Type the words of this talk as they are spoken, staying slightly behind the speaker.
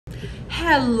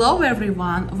Hello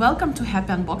everyone, welcome to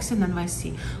Happy Unboxing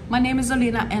NYC. My name is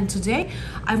Alina and today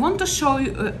I want to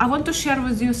share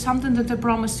with you something that I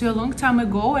promised you a long time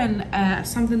ago and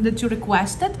something that you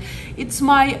requested. It's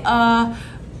my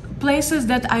places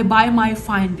that I buy my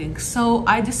findings. So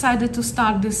I decided to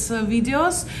start these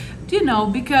videos, you know,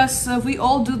 because we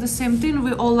all do the same thing.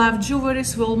 We all love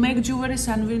jewelries, we all make jewelries,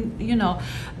 and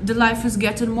the life is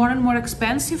getting more and more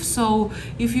expensive. So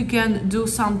if you can do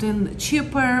something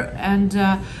cheaper and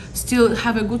still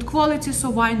have a good quality, so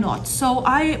why not? So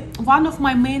one of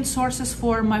my main sources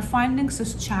for my findings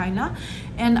is China,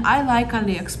 and I like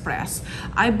AliExpress.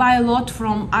 I buy a lot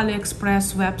from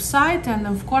AliExpress website, and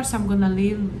of course I'm gonna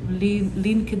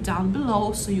link it down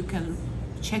below so you can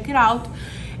check it out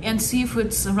and see if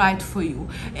it's right for you.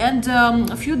 And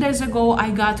a few days ago I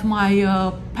got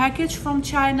my package from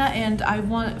China and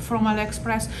from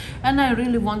AliExpress, and I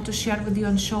really want to share with you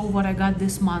and show what I got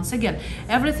this month. Again,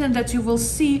 everything that you will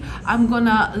see, I'm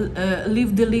gonna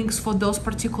leave the links for those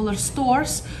particular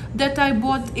stores that I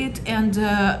bought it, and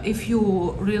if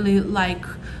you really like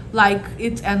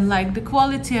it and like the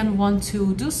quality and want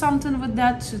to do something with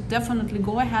that, definitely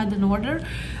go ahead and order.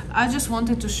 I just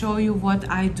wanted to show you what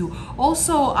I do.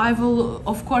 Also, I will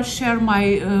of course share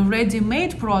my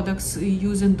ready-made products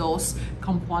using those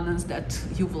components that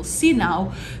you will see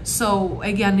now. So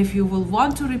again, if you will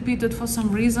want to repeat it for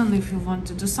some reason, if you want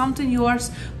to do something yours,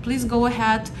 please go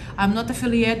ahead. I'm not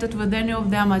affiliated with any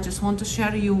of them. I just want to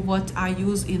share you what I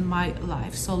use in my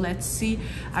life. So let's see,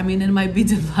 in my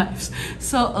bidding lives.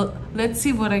 So let's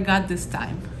see what I got this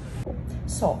time.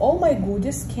 So all my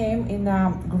goodies came in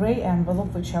a gray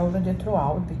envelope, which I already threw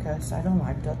out because I don't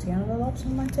like dirty envelopes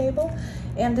on my table.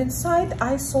 And inside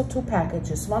I saw two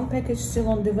packages. One package still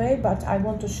on the way, but I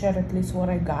want to share at least what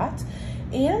I got.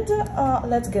 And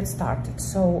let's get started.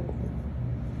 So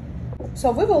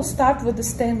we will start with the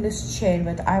stainless chain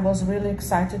that I was really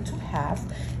excited to have.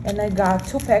 And I got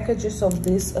two packages of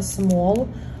this small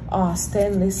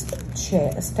stainless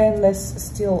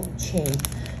steel chain.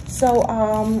 So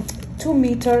 2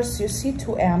 meters, you see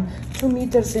 2M, 2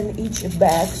 meters in each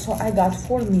bag, so I got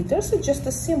 4 meters. It's just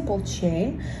a simple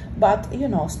chain, but you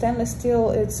know, stainless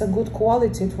steel, it's a good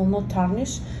quality, it will not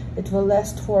tarnish, it will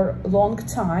last for a long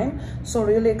time. So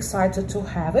really excited to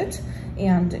have it.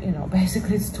 And you know,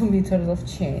 basically it's 2 meters of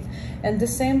chain, and the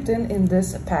same thing in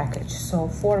this package. So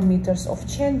 4 meters of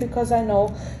chain, because I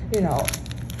know, you know,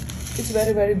 it's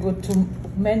very, very good to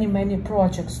many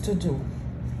projects to do.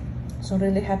 So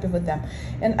really happy with them,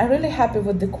 and I'm really happy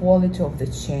with the quality of the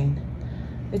chain.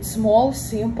 It's small,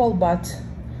 simple, but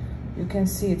you can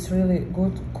see it's really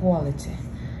good quality.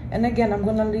 And again, I'm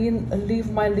gonna leave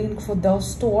my link for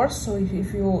those stores, so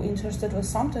if you're interested with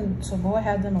something, so go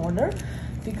ahead and order,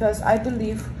 because I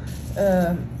believe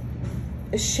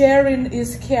sharing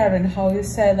is caring, how you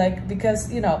say, like, because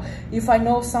you know, if I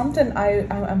know something,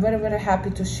 I'm very, very happy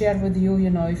to share with you, you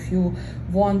know, if you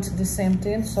want the same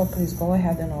thing. So please go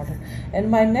ahead and order. And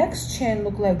my next chain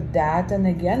look like that, and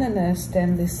again in a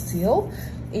stainless steel,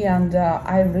 and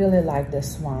I really like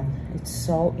this one. It's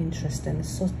so interesting,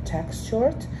 it's so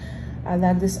textured. I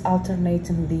like this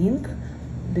alternating link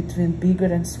between bigger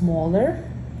and smaller.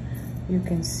 You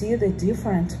can see the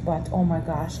different, but oh my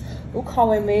gosh, look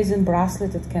how amazing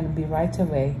bracelet it can be right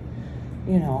away,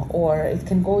 you know, or it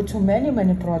can go to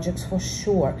many projects for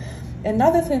sure.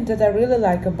 Another thing that I really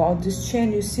like about this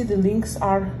chain, you see the links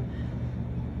are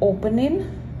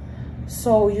opening,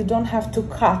 so you don't have to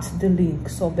cut the link.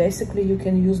 So basically you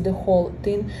can use the whole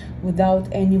thing without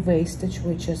any wastage,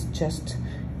 which is just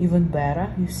even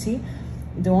better. You see,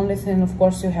 the only thing, of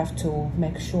course, you have to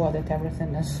make sure that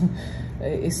everything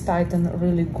is tight and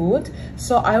really good.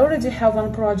 So I already have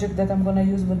one project that I'm gonna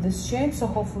use with this chain, so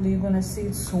hopefully you're gonna see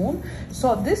it soon.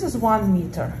 So this is 1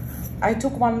 meter. I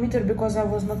took 1 meter because I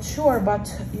was not sure, but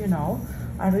you know,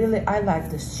 I like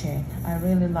this chain. I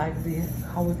really like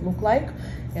how it look like.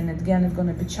 And again, it's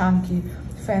gonna be chunky,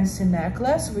 fancy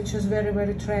necklace, which is very,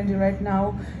 very trendy right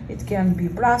now. It can be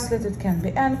bracelet, it can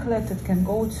be anklet, it can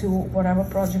go to whatever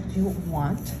project you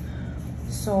want.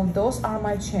 So those are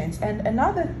my chains. And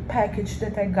another package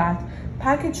that I got,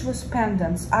 package with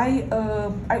pendants. I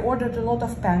ordered a lot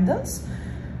of pendants.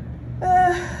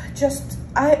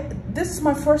 This is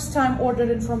my first time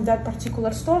ordering from that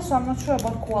particular store, so I'm not sure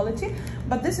about quality,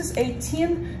 but this is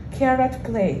 18 karat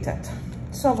plated.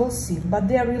 So we'll see, but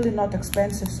they're really not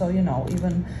expensive, so you know,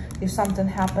 even if something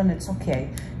happened, it's okay.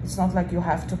 It's not like you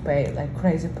have to pay like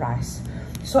crazy price.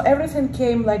 So everything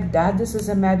came like that. This is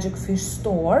a Magic Fish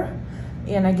store,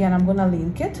 and again, I'm gonna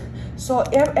link it. So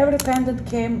every pendant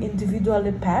came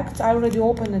individually packed. I already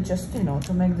opened it, just, you know,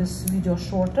 to make this video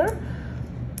shorter.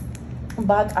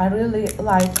 but I really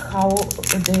like how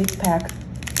they pack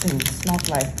things, not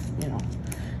like, you know.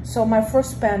 So my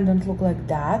first pendant looked like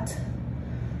that.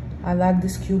 I like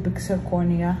this cubic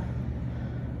zirconia,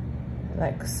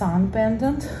 like sun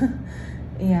pendant.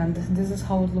 And this is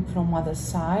how it looked from other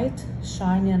side,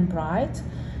 shiny and bright.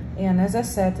 And as I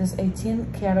said, it's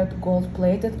 18 karat gold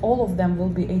plated. All of them will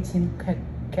be 18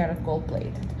 karat gold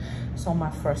plated. So my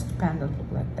first pendant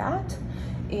looked like that.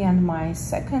 And my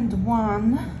second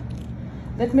one,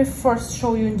 let me first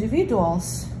show you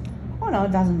individuals. Oh no,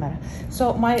 it doesn't matter.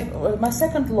 So my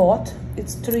second lot,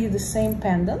 it's 3 the same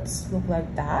pendants, look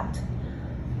like that.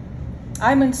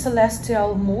 I'm in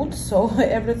celestial mood, so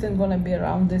everything gonna be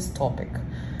around this topic.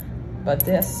 But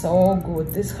they're so good.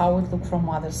 This is how it look from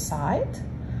other side.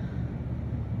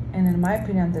 And in my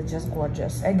opinion, they're just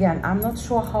gorgeous. Again, I'm not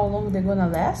sure how long they're gonna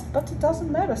last, but it doesn't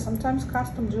matter. Sometimes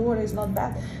custom jewelry is not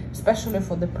bad, especially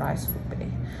for the price we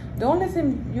pay. The only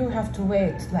thing you have to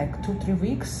wait like 2-3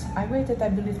 weeks. I waited, I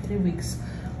believe, 3 weeks,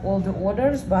 all the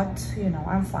orders, but you know,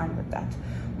 I'm fine with that.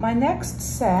 My next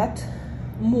set,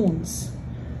 moons.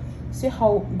 See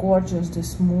how gorgeous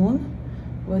this moon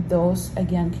with those,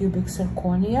 again, cubic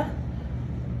zirconia.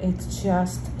 It's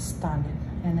just stunning,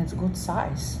 and it's good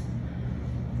size.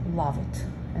 Love it.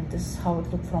 And this is how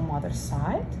it looked from other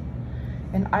side.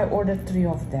 And I ordered 3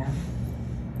 of them.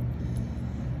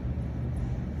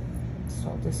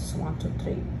 So this is 1, 2,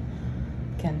 3.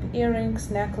 Can be earrings,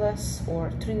 necklace,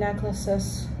 or 3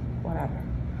 necklaces, whatever.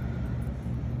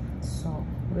 So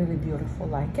really beautiful,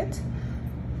 like it.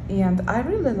 And I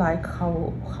really like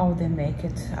how they make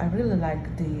it. I really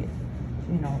like the,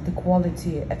 you know, the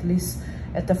quality, at least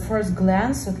at the first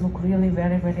glance. It look really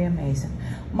very, very amazing.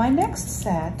 My next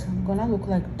set gonna look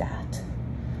like that.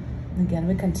 Again,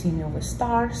 we continue with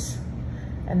stars,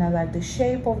 and I like the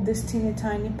shape of this teeny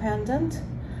tiny pendant.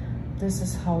 This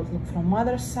is how it look from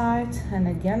other side, and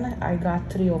again, I got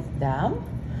 3 of them,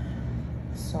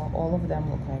 so all of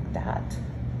them look like that.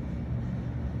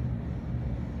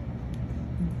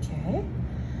 Okay,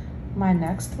 my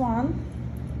next one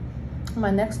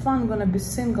gonna be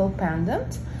single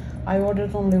pendant. I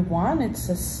ordered only one. It's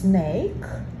a snake.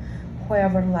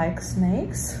 Whoever likes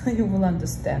snakes, you will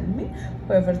understand me.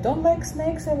 Whoever don't like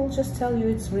snakes, I will just tell you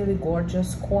it's really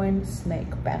gorgeous coin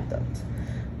snake pendant,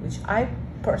 which I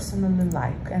personally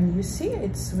like. And you see,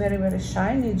 it's very, very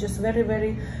shiny, just very,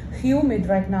 very humid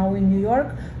right now in New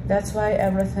York. That's why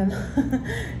everything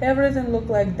everything look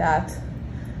like that,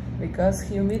 because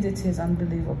humidity is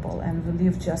unbelievable, and we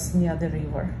live just near the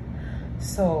river.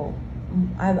 So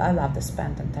I love this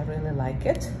pendant. I really like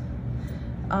it.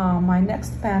 My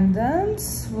next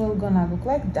pendants will gonna look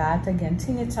like that. Again,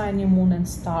 teeny tiny moon and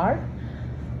star.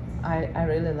 I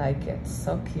really like it.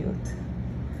 So cute.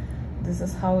 This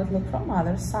is how it look from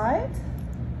other side.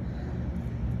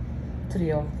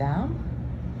 3 of them.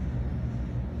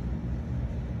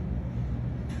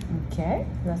 Okay,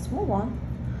 let's move on.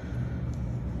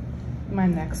 My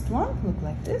next one look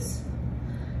like this.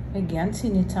 Again,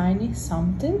 teeny tiny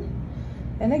something.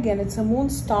 And again, it's a moon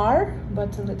star,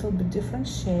 but a little bit different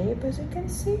shape, as you can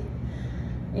see.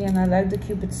 And I like the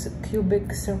cubic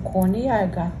zirconia. I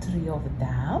got 3 of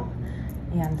them.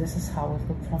 And this is how it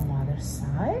looks from other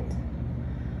side.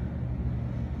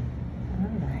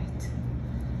 All right.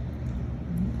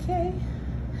 Okay.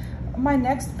 My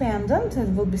next pendant,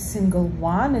 it will be single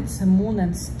one. It's a moon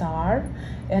and star.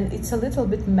 And it's a little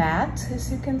bit matte,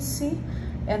 as you can see.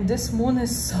 And this moon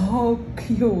is so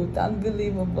cute,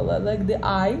 unbelievable. I like the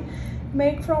eye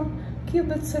made from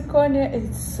cubic zirconia.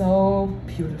 It's so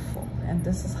beautiful. And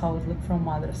this is how it looks from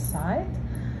other side.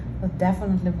 But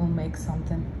definitely will make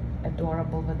something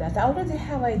adorable with that. I already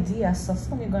have ideas, so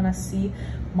soon you're gonna see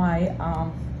my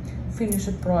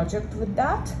finished project with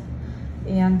that.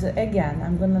 And again,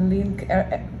 I'm gonna link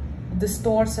the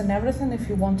stores and everything. If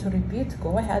you want to repeat,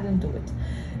 go ahead and do it.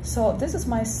 So this is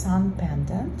my sun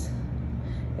pendant.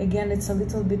 Again, it's a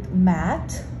little bit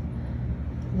matte,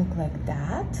 look like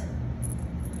that.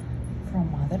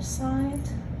 From other side.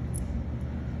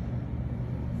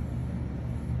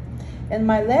 And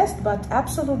my last, but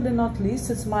absolutely not least,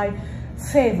 it's my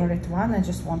favorite one. I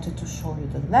just wanted to show you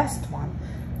the last one.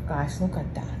 Guys, look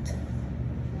at that.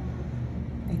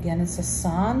 Again, it's a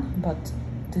sun, but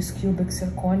this cubic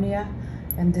zirconia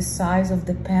and the size of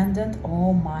the pendant,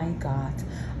 oh my God.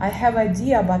 I have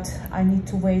idea, but I need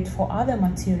to wait for other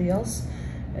materials.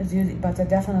 But I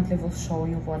definitely will show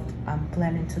you what I'm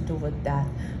planning to do with that.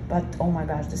 But oh my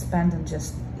gosh, this pendant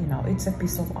just, you know, it's a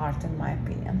piece of art in my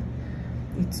opinion.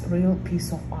 It's a real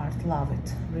piece of art. Love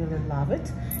it, really love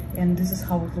it. And this is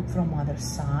how it looked from other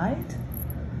side.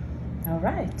 All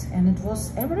right, and it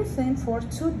was everything for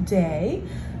today.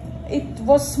 It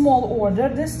was small order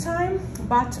this time,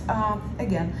 but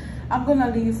again, I'm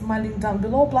gonna leave my link down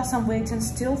below, plus I'm waiting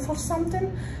still for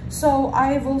something, so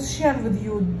I will share with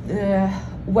you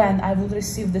when I will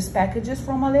receive these packages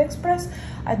from AliExpress.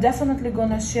 I definitely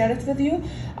gonna share it with you.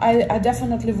 I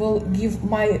definitely will give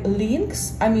my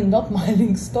links, I mean not my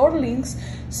links, store links,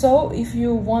 so if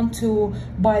you want to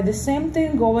buy the same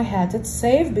thing, go ahead. It's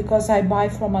safe because I buy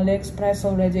from AliExpress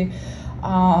already,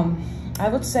 I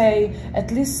would say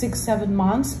at least 6-7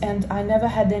 months, and I never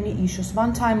had any issues.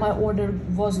 One time my order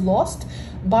was lost,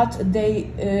 but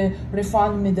they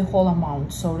refund me the whole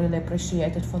amount, so really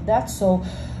appreciate it for that. So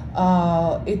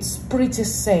it's pretty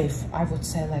safe, I would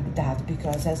say, like that,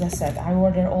 because as I said, I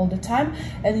order all the time,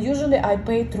 and usually I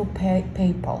pay through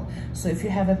PayPal. So if you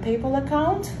have a PayPal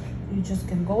account, you just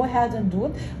can go ahead and do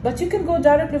it, but you can go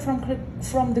directly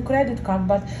from the credit card,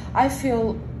 but I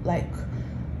feel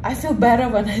better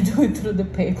when I do it through the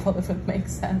PayPal, if it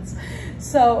makes sense.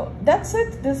 So that's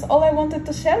it. That's all I wanted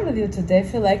to share with you today.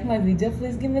 If you like my video,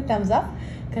 please give me a thumbs up.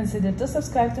 Consider to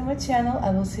subscribe to my channel.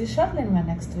 I will see you shortly in my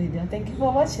next video. Thank you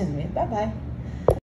for watching me. Bye bye.